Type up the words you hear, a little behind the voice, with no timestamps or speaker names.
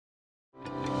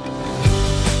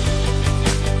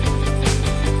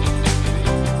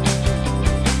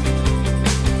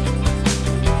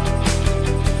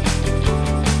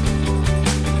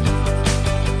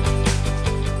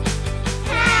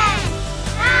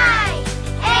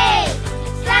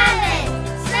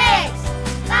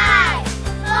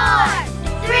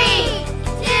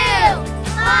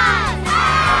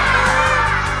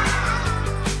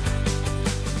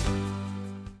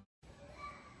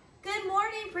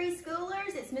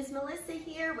preschoolers. It's Miss Melissa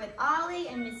here with Ollie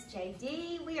and Miss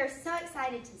JD. We are so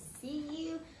excited to see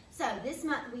you. So this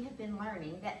month we have been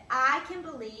learning that I can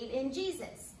believe in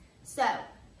Jesus. So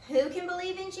who can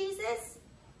believe in Jesus?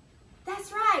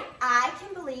 That's right, I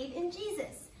can believe in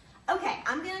Jesus. Okay,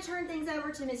 I'm going to turn things over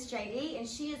to Miss JD and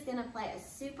she is going to play a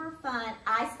super fun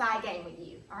I Spy game with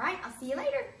you. All right, I'll see you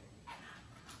later.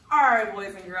 All right,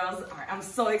 boys and girls. All right, I'm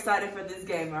so excited for this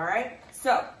game, all right?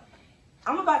 So,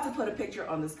 I'm about to put a picture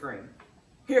on the screen.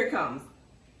 Here it comes.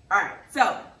 All right,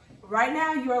 so right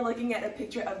now you are looking at a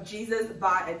picture of Jesus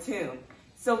by a tomb.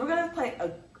 So we're gonna play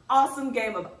an awesome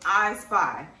game of I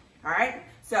Spy, all right?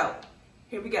 So,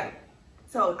 here we go.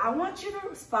 So, I want you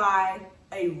to spy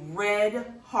a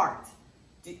red heart.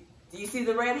 Do you see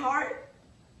the red heart?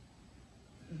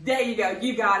 There you go,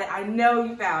 you got it. I know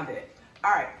you found it.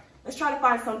 All right. Let's try to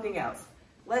find something else.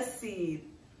 Let's see.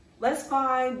 Let's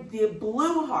find the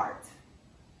blue heart.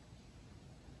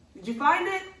 Did you find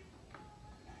it?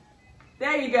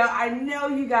 There you go. I know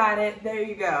you got it. There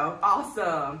you go.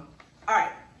 Awesome. All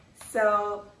right.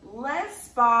 So let's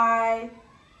spy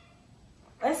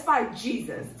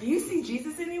Jesus. Do you see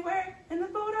Jesus anywhere in the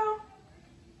photo?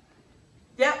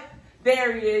 Yep.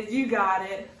 There he is. You got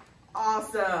it.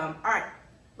 Awesome. All right.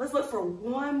 Let's look for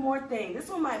one more thing. This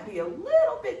one might be a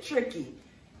little bit tricky,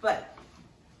 but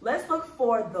let's look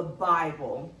for the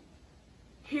Bible.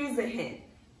 Here's a hint.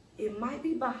 It might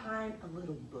be behind a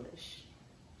little bush.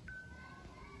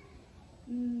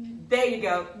 There you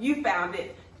go. You found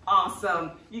it.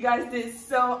 Awesome. You guys did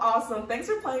so awesome. Thanks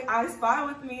for playing I Spy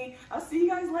with me. I'll see you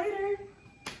guys later.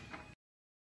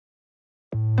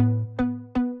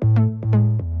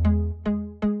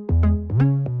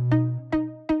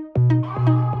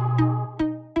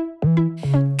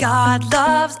 God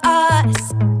loves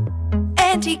us,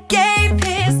 and He gave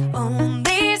His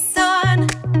only Son.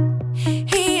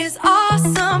 He is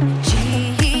awesome,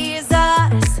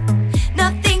 Jesus.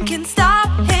 Nothing can stop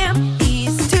Him,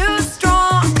 He's too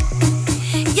strong.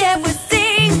 Yeah, we're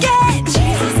singing,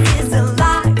 Jesus is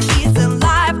alive, He's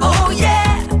alive, oh yeah.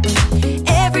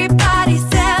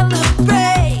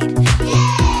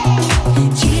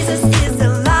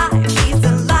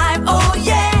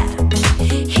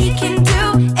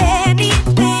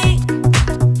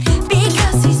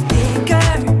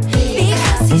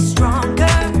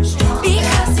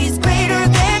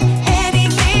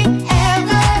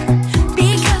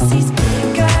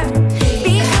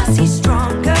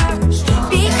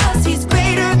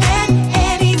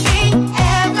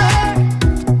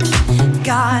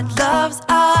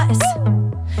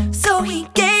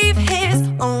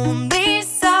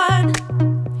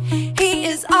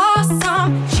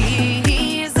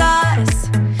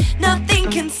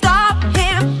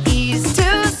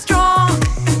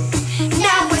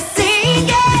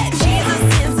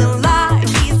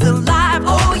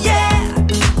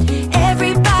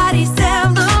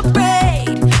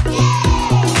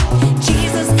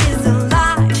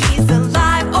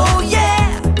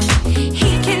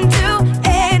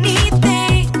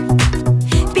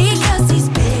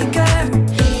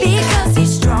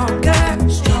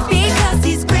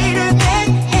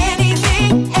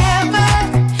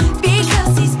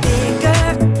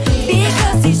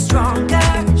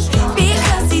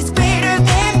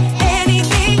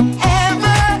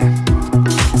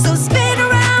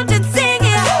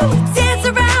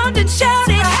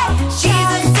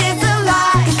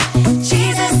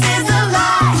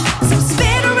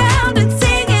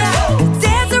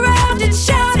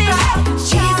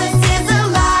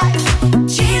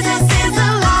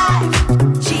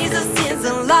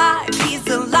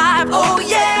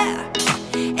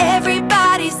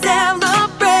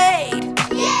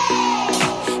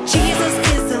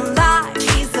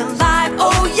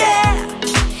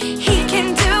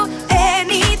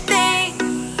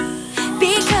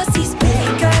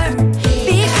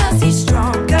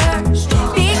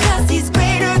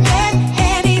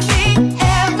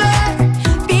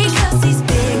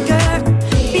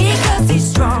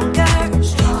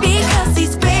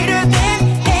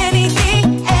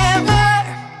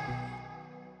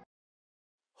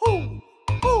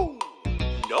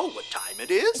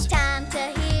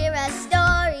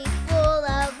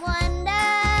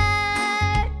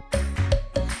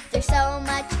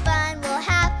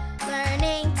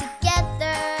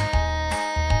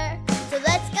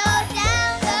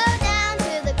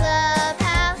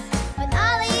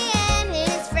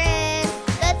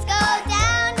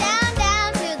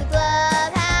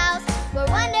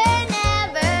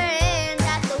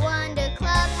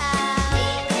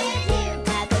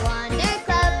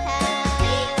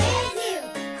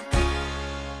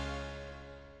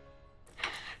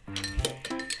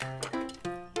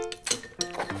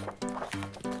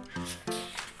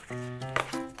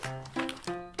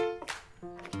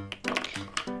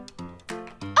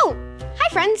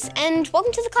 friends, and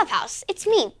welcome to the clubhouse. It's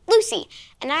me, Lucy,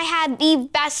 and I had the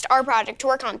best art project to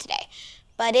work on today.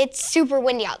 But it's super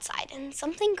windy outside, and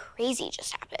something crazy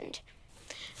just happened.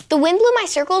 The wind blew my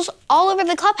circles all over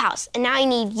the clubhouse, and now I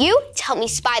need you to help me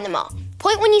spy them all.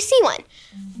 Point when you see one.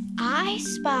 I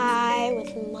spy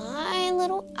with my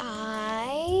little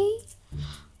eye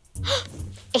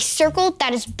a circle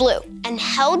that is blue and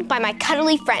held by my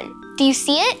cuddly friend. Do you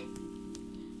see it?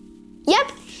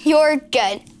 Yep, you're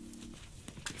good.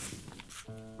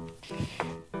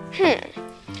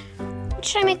 What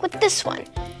should I make with this one?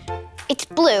 It's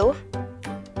blue,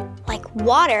 like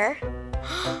water.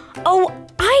 Oh,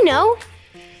 I know.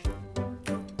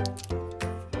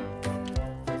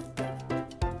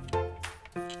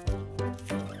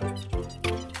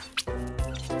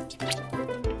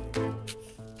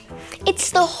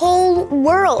 It's the whole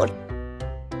world.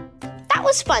 That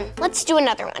was fun. Let's do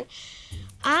another one.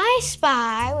 I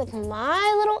spy with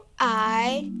my little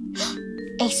eye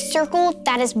a circle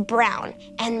that is brown,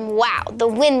 and wow, the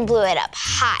wind blew it up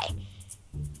high.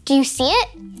 Do you see it?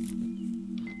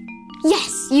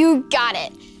 Yes, you got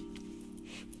it.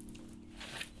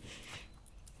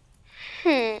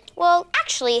 Well,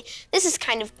 actually, this is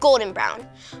kind of golden brown,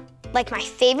 like my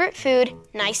favorite food,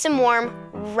 nice and warm,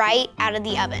 right out of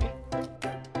the oven.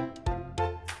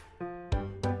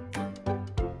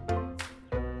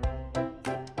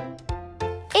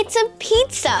 It's a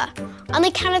pizza. On the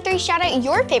count of 3, shout out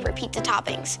your favorite pizza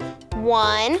toppings.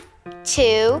 1,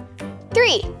 2,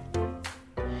 3.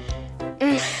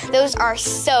 Those are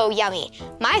so yummy.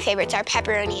 My favorites are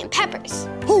pepperoni and peppers.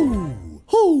 Ho,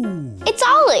 ho. It's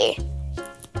Ollie.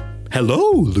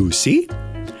 Hello, Lucy.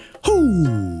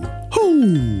 Ho,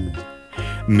 ho.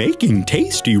 Making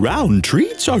tasty round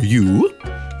treats, are you?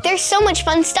 There's so much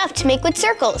fun stuff to make with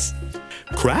circles.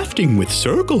 Crafting with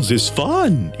circles is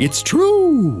fun, it's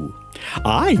true.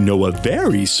 I know a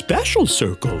very special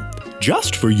circle,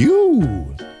 just for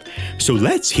you. So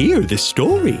let's hear the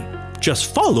story.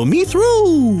 Just follow me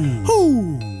through.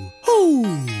 Ho, ho.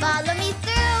 Follow me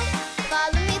through,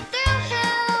 follow me through.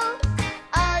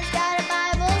 Ollie's got a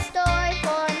Bible story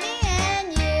for me and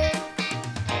you.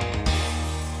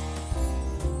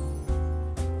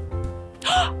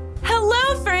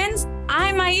 Hello, friends.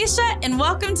 I'm Aisha, and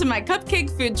welcome to my cupcake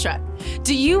food truck.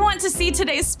 Do you want to see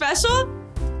today's special?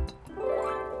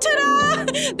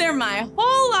 Ta-da! They're my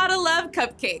whole lot of love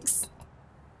cupcakes.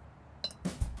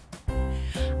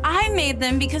 I made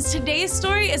them because today's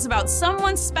story is about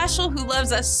someone special who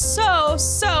loves us so,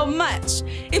 so much.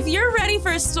 If you're ready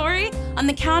for a story, on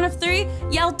the count of 3,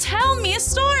 yell, "Tell me a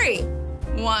story."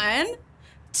 1,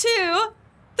 2,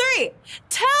 3.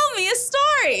 Tell me a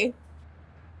story.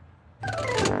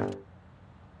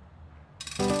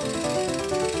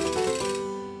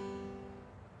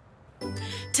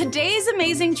 Today's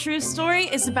amazing true story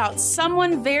is about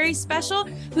someone very special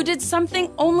who did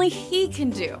something only he can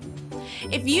do.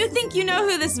 If you think you know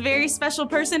who this very special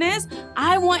person is,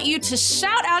 I want you to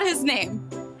shout out his name.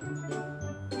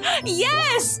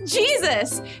 Yes,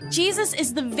 Jesus! Jesus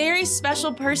is the very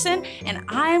special person, and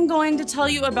I am going to tell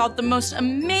you about the most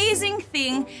amazing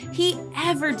thing he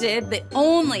ever did that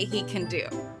only he can do.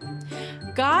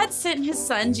 God sent his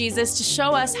son, Jesus, to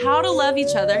show us how to love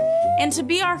each other and to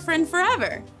be our friend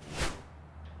forever.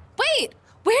 Wait,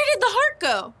 where did the heart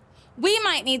go? We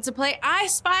might need to play I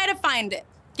Spy to find it.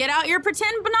 Get out your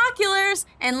pretend binoculars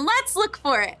and let's look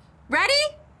for it. Ready?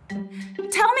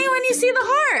 Tell me when you see the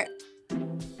heart.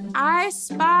 I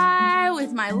spy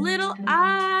with my little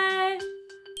eye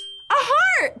a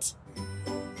heart.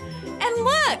 And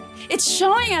look, it's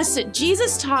showing us that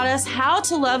Jesus taught us how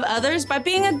to love others by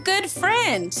being a good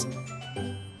friend.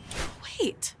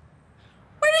 Wait,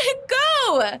 where did it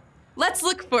go? Let's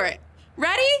look for it.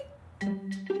 Ready?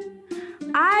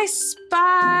 I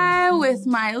spy with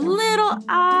my little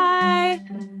eye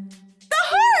the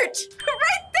heart,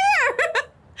 right there.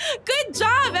 Good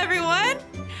job, everyone.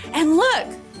 And look,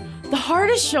 the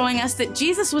heart is showing us that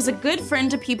Jesus was a good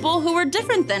friend to people who were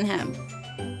different than him.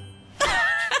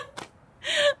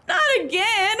 Not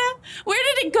again. Where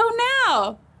did it go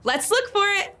now? Let's look for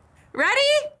it.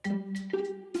 Ready?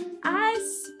 I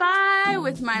spy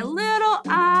with my little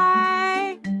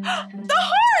eye the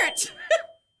heart.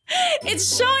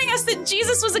 It's showing us that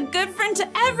Jesus was a good friend to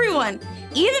everyone,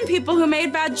 even people who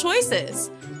made bad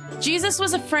choices. Jesus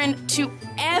was a friend to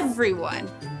everyone.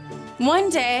 One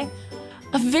day,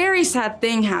 a very sad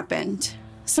thing happened.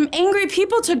 Some angry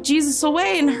people took Jesus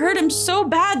away and hurt him so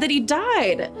bad that he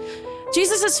died.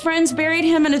 Jesus' friends buried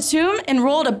him in a tomb and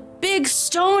rolled a big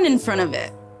stone in front of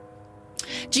it.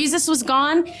 Jesus was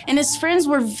gone, and his friends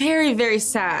were very, very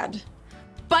sad.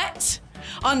 But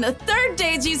On the third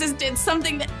day, Jesus did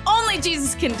something that only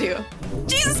Jesus can do.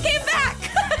 Jesus came back.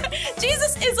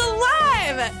 Jesus is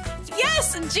alive.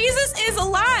 Yes, Jesus is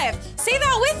alive. Say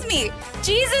that with me.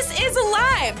 Jesus is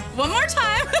alive. One more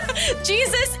time.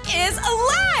 Jesus is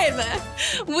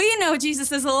alive. We know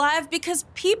Jesus is alive because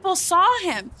people saw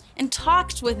him and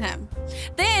talked with him.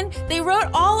 Then they wrote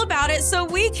all about it so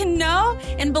we can know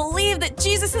and believe that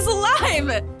Jesus is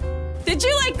alive. Did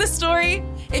you like the story?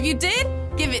 If you did,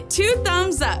 give it 2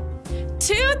 thumbs up.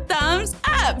 2 thumbs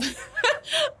up.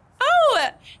 Oh,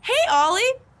 hey,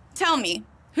 Ollie. Tell me,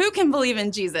 who can believe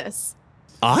in Jesus?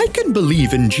 I can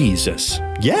believe in Jesus.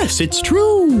 Yes, it's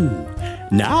true.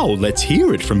 Now let's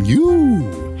hear it from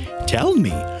you. Tell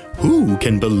me, who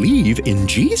can believe in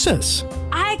Jesus?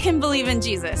 I can believe in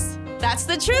Jesus. That's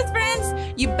the truth,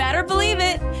 friends. You better believe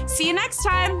it. See you next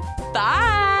time.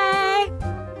 Bye.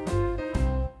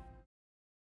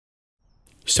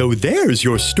 So there's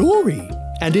your story,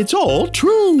 and it's all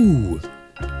true.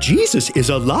 Jesus is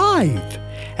alive,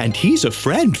 and he's a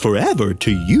friend forever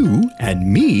to you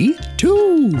and me,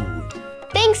 too.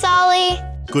 Thanks, Ollie.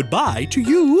 Goodbye to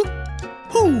you.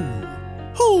 Hoo,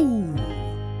 hoo.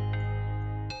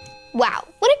 Wow,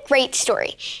 what a great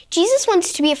story. Jesus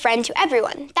wants to be a friend to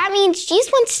everyone. That means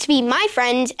Jesus wants to be my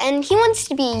friend, and he wants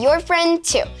to be your friend,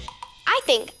 too. I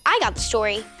think I got the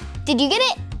story. Did you get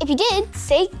it? If you did,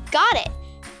 say got it.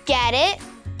 Get it?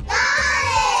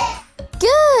 Got it!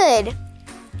 Good.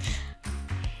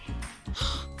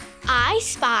 I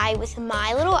spy with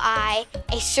my little eye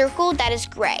a circle that is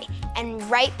gray and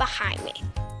right behind me.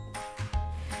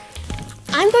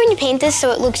 I'm going to paint this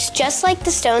so it looks just like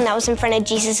the stone that was in front of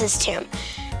Jesus' tomb.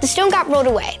 The stone got rolled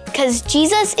away because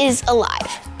Jesus is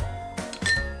alive.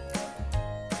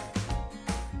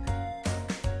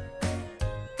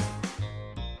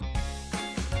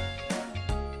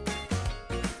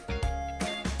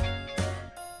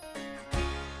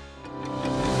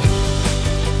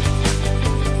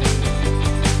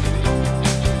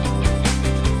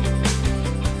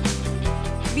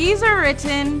 These are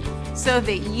written so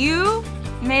that you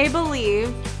may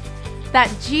believe that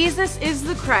Jesus is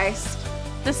the Christ,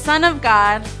 the Son of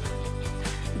God.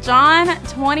 John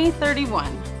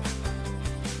 20:31.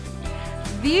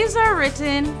 These are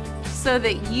written so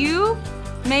that you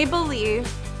may believe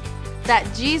that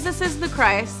Jesus is the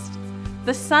Christ,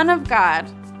 the Son of God.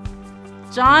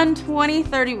 John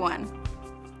 20:31.